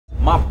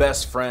My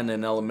best friend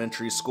in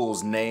elementary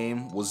school's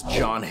name was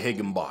John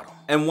Higginbottom.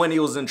 And when he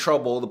was in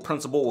trouble, the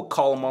principal would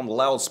call him on the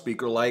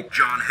loudspeaker like,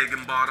 "John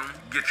Higginbottom,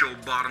 get your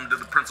bottom to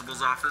the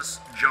principal's office.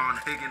 John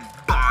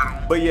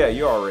Higginbottom." But yeah,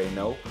 you already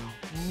know.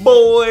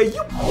 Boy,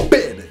 you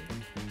better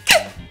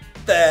get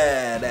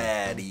that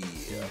out of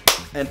here.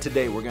 And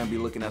today we're gonna be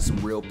looking at some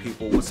real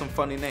people with some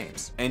funny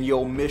names. And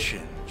your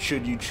mission,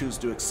 should you choose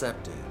to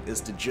accept it,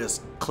 is to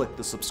just click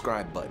the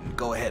subscribe button.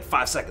 Go ahead,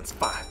 5 seconds.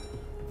 5,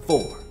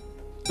 4,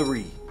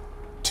 3,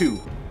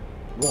 2,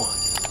 1.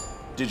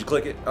 Did you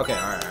click it? Okay, all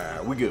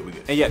right, we good.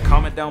 And yeah,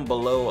 comment down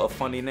below a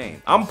funny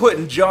name. I'm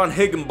putting John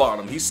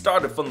Higginbottom. He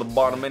started from the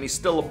bottom and he's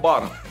still a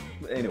bottom.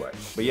 Anyway,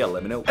 but yeah,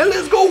 let me know. And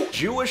let's go!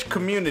 Jewish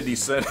Community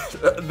Center.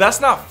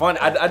 That's not funny.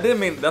 I didn't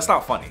mean, that's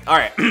not funny. All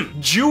right,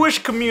 Jewish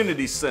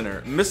Community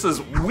Center. Mrs.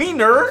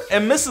 Wiener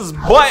and Mrs.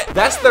 Butt.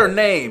 That's their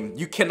name.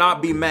 You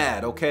cannot be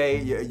mad, okay?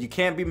 You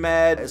can't be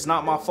mad. It's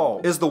not my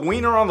fault. Is the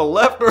Wiener on the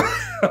left or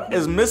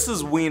is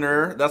Mrs.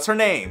 Wiener? That's her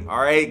name. All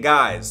right,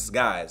 guys,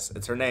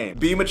 it's her name.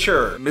 Be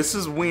mature.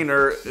 Mrs.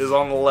 Wiener is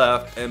on the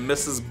left and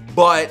Mrs.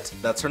 Butt,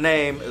 that's her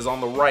name, is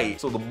on the right.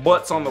 So the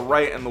butt's on the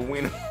right and the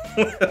Wiener.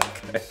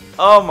 Okay.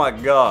 Oh my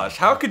gosh,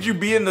 how could you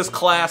be in this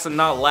class and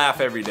not laugh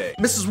every day?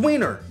 Mrs.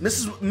 Wiener,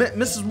 Mrs.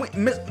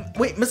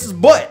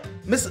 Butt,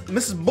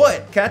 Mrs.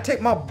 Butt, can I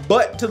take my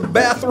butt to the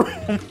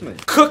bathroom?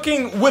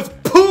 Cooking with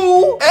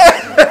poo?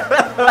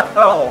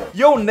 Oh,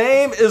 your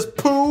name is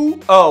Pooh?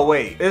 Oh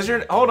wait,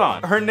 hold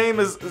on. Her name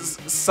is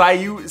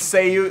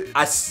Sayu,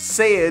 I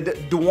said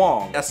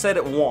Duong. I said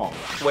it Wong.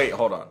 Wait,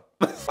 hold on.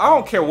 I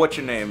don't care what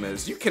your name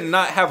is. You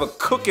cannot have a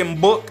cooking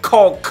book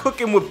called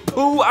Cooking with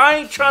Pooh. I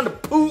ain't trying to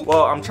poo.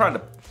 Well, I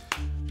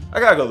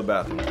gotta go to the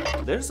bathroom.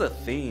 There's a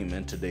theme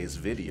in today's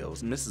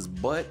videos. Mrs.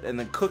 Butt and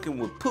then Cooking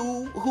with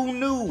Pooh. Who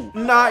knew?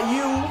 Not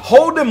you.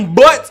 Holding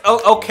butts.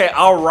 Oh, okay,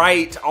 all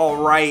right.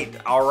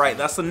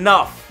 That's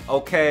enough.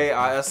 Okay,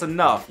 that's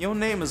enough. Your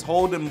name is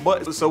Holding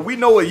Butts, so we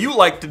know what you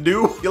like to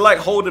do. You like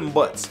holding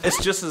butts.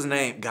 It's just his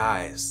name.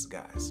 Guys.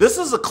 This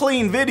is a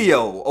clean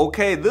video,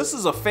 okay? This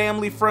is a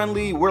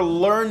family-friendly, we're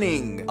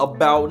learning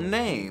about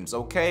names,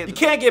 okay? You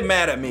can't get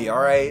mad at me, all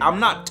right?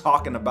 I'm not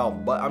talking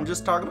about butt, I'm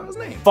just talking about his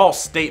name.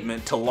 False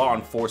statement to law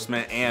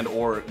enforcement and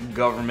or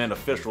government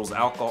officials,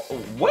 alcohol.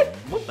 What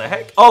the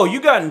heck? Oh,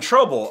 you got in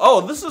trouble. Oh,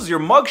 this is your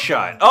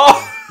mugshot.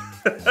 Oh.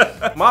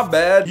 My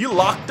bad, you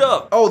locked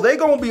up. Oh, they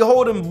gonna be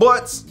holding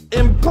butts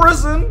in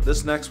prison.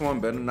 This next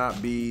one better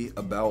not be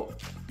about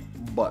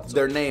butts.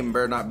 Their name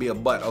better not be a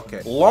butt,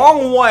 okay.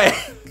 Long Wang.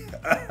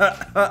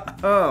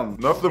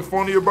 Nothing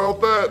funny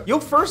about that.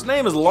 Your first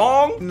name is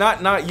Long?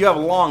 Not you have a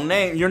long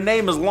name. Your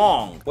name is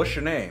Long. What's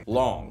your name?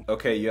 Long.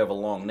 Okay, you have a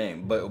long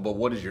name, but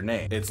what is your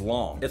name? It's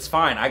Long. It's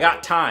fine, I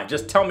got time.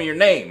 Just tell me your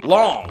name.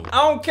 Long.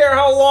 I don't care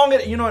how long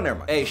it, you know what, never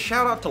mind. Hey,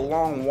 shout out to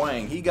Long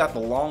Wang. He got the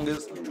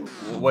longest,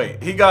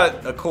 wait, he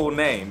got a cool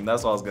name.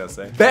 That's what I was gonna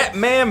say.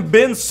 Batman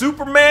Ben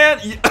Superman?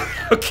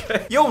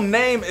 Okay. Your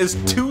name is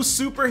 2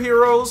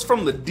 superheroes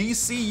from the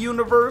DC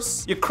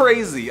universe? You're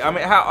crazy. I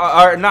mean,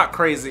 how, not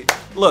crazy.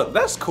 Look,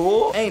 that's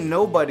cool. Ain't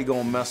nobody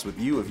gonna mess with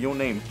you if your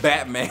name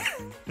Batman.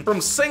 From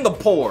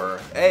Singapore.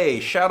 Hey,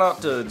 shout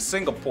out to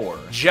Singapore.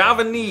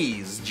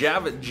 Javanese,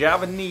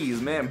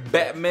 man.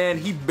 Batman,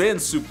 he been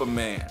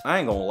Superman. I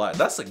ain't gonna lie,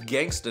 that's a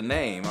gangster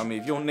name. I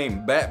mean, if your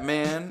name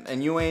Batman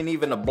and you ain't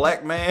even a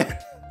black man.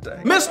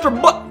 Dang. Mr.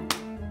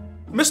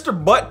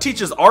 Butt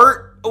teaches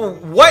art? Oh,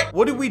 what?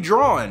 What are we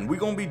drawing? We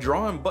gonna be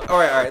drawing butt? All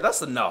right,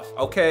 that's enough,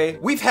 okay?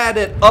 We've had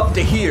it up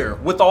to here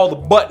with all the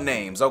butt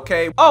names,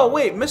 okay? Oh,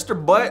 wait, Mr.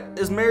 Butt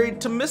is married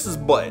to Mrs.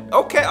 Butt.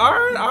 Okay, all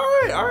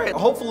right.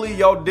 Hopefully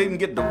y'all didn't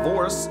get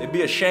divorced. It'd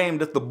be a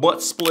shame if the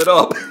butt split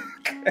up.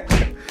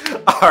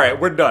 All right,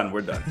 we're done.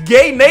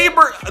 Gay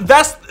neighbor,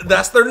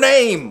 that's their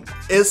name.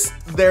 It's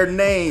their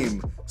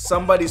name.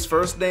 Somebody's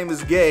first name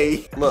is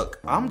Gay. Look,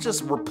 I'm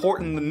just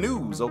reporting the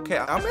news, okay?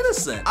 I'm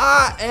innocent.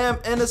 I am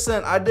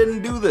innocent. I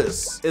didn't do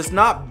this. It's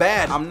not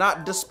bad. I'm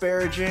not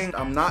disparaging.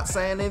 I'm not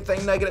saying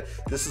anything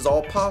negative. This is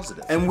all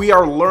positive. And we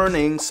are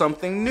learning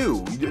something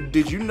new.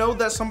 Did you know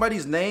that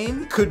somebody's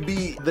name could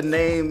be the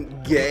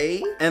name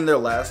Gay and their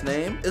last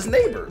name is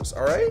Neighbors,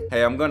 all right?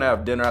 Hey, I'm gonna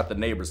have dinner at the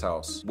neighbor's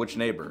house. Which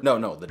neighbor?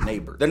 No, the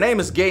neighbor. Their name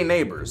is Gay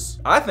Neighbors.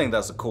 I think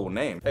that's a cool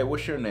name. Hey,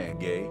 what's your name,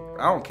 Gay?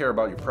 I don't care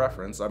about your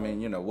preference. I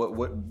mean, you know,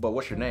 but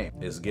what's your name?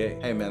 It's Gay.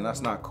 Hey man,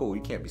 that's not cool.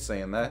 You can't be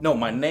saying that. No,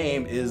 my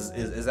name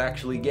is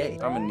actually Gay.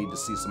 I'm gonna need to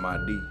see some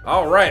ID.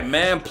 All right,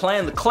 man,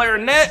 playing the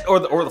clarinet or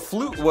the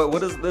flute.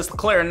 What is this? The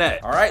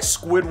clarinet. All right,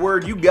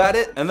 Squidward, you got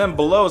it. And then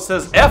below it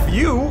says F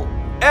you,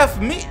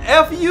 F me,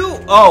 F you.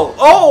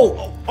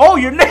 Oh,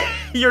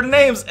 your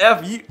name's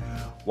F you.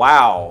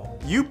 Wow.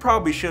 You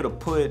probably should have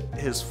put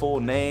his full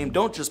name.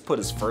 Don't just put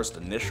his first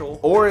initial.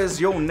 Or is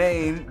your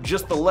name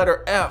just the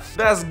letter F?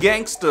 That's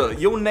gangsta.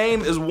 Your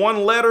name is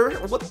one letter?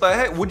 What the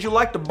heck? Would you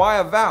like to buy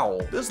a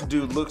vowel? This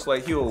dude looks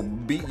like he'll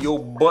beat your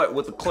butt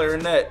with a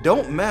clarinet.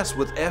 Don't mess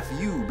with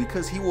FU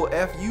because he will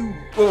F you.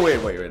 Oh,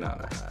 wait, no.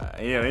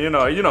 You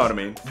know what I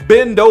mean.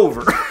 Bend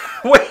over.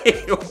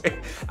 Wait.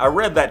 I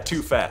read that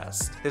too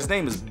fast. His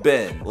name is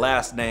Ben.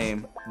 Last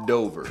name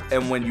Dover.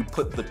 And when you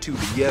put the two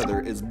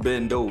together, it's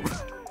bend over.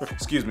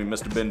 Excuse me,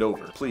 Mr. Bend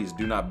Over. Please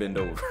do not bend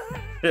over.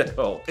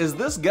 Yo, is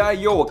this guy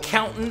your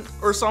accountant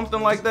or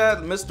something like that?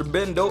 Mr.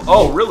 Bend Over?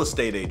 Oh, real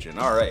estate agent.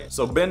 All right.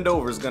 So Bend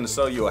Over is gonna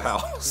sell you a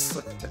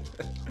house.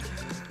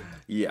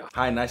 Yeah.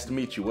 Hi, nice to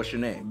meet you. What's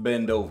your name?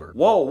 Bend Over.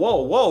 Whoa,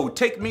 whoa, whoa.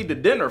 Take me to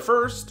dinner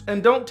first.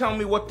 And don't tell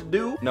me what to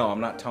do. No,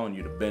 I'm not telling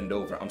you to bend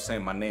over. I'm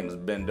saying my name is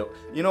Bend Over.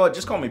 You know what?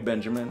 Just call me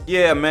Benjamin.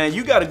 Yeah, man,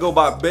 you gotta go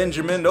by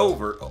Benjamin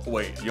Over. Oh,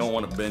 wait, you don't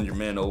want to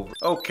Benjamin Over?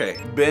 Okay.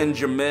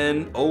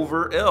 Benjamin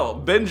Over L.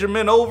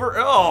 Benjamin Over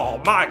L.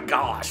 Oh my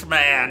gosh,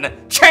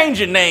 man. Change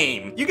your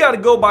name. You gotta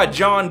go by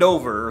John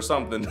Dover or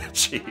something.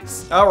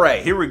 Jeez. All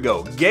right, here we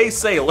go. Gay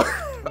sailor.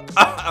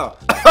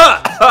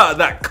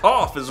 That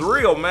cough is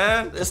real,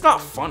 man. It's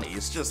not funny,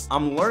 it's just,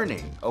 I'm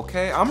learning,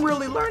 okay? I'm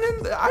really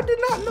learning. I did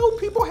not know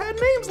people had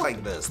names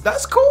like this.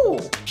 That's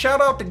cool.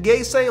 Shout out to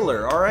Gay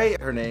Sailor, all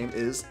right? Her name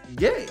is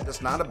Gay.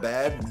 That's not a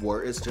bad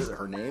word, it's just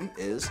her name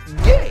is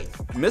Gay.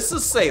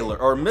 Mrs. Sailor,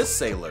 or Miss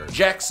Sailor,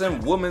 Jackson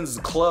Women's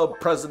Club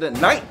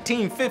President,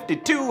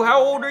 1952.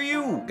 How old are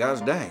you?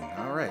 Gosh dang.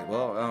 All right,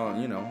 well,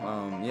 you know,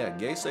 yeah,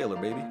 Gay Sailor,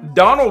 baby.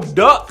 Donald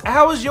Duck.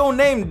 How is your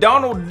name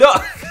Donald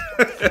Duck?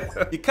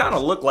 You kind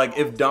of look like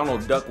if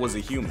Donald Duck was a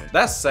human.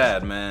 That's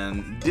sad,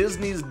 man.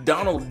 Disney's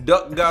Donald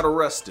Duck got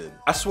arrested.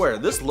 I swear,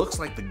 this looks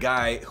like the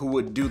guy who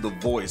would do the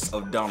voice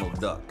of Donald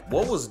Duck.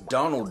 What was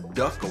Donald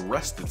Duck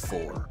arrested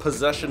for?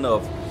 Possession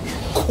of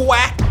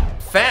quack.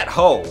 Fat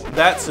Ho,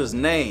 that's his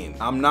name.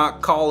 I'm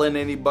not calling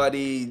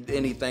anybody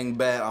anything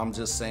bad, I'm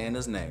just saying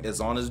his name.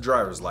 It's on his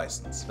driver's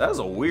license. That's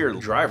a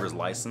weird driver's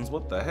license,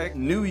 what the heck?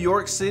 New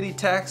York City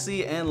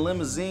Taxi and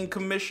Limousine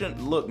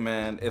Commission. Look,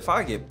 man, if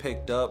I get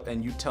picked up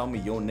and you tell me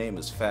your name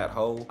is Fat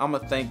Ho, I'ma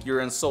think you're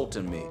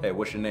insulting me. Hey,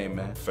 what's your name,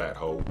 man? Fat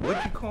Ho.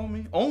 What'd you call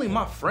me? Only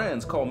my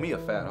friends call me a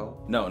Fat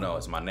Ho. No,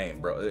 it's my name,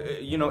 bro.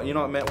 You know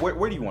what, man?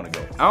 Where do you want to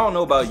go? I don't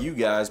know about you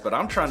guys, but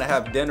I'm trying to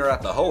have dinner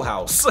at the Ho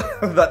House.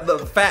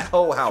 the Fat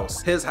Ho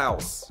House. His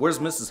house. Where's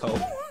Mrs. Ho?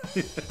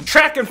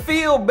 Track and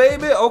field,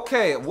 baby.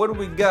 Okay, what do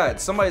we got?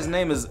 Somebody's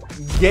name is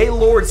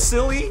Gaylord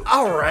Silly.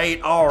 All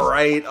right.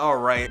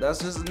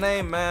 That's his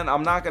name, man.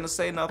 I'm not gonna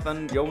say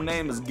nothing. Your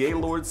name is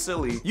Gaylord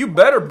Silly. You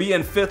better be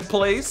in 5th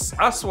place.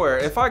 I swear,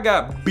 if I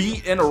got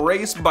beat in a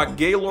race by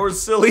Gaylord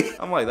Silly,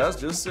 I'm like, that's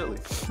just silly.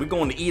 We're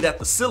going to eat at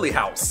the Silly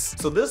House.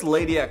 So this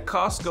lady at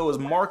Costco is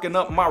marking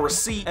up my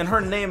receipt, and her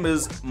name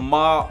is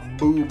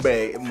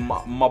Mabube.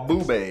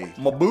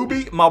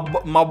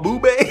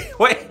 Mabube?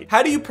 Wait,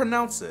 how do you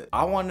pronounce it?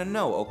 I want to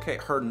know. Okay,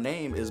 her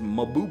name is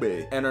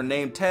Mabube, and her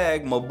name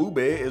tag Mabube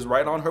is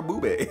right on her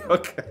boobie.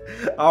 Okay,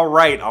 all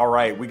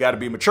right, we gotta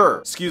be mature.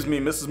 Excuse me,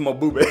 Mrs.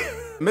 Mabube.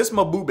 Miss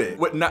Mabube.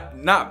 What?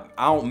 Not.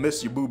 I don't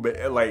miss your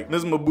boobie. Like,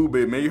 Miss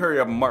Mabube, man, you hurry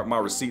up and mark my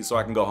receipt so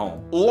I can go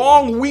home.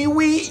 Long Wee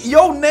Wee.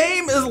 Your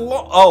name is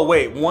Long. Oh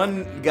wait,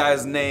 one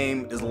guy's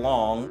name is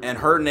Long, and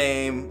her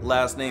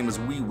last name is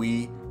Wee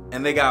Wee,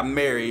 and they got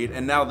married,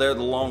 and now they're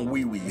the Long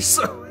Wee Wees.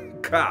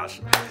 Gosh,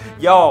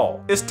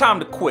 y'all, it's time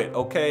to quit,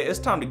 okay? It's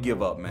time to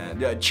give up,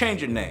 man.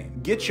 Change your name.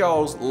 Get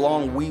y'all's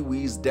Long Wee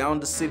Wees down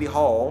to City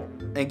Hall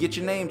and get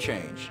your name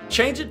changed.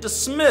 Change it to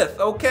Smith,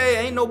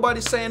 okay? Ain't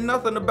nobody saying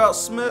nothing about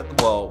Smith.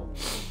 Well,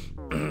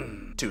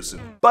 too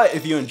soon. But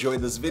if you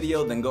enjoyed this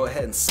video, then go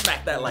ahead and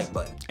smack that like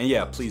button. And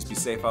yeah, please be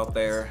safe out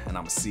there, and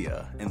I'ma see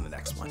ya in the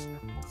next one.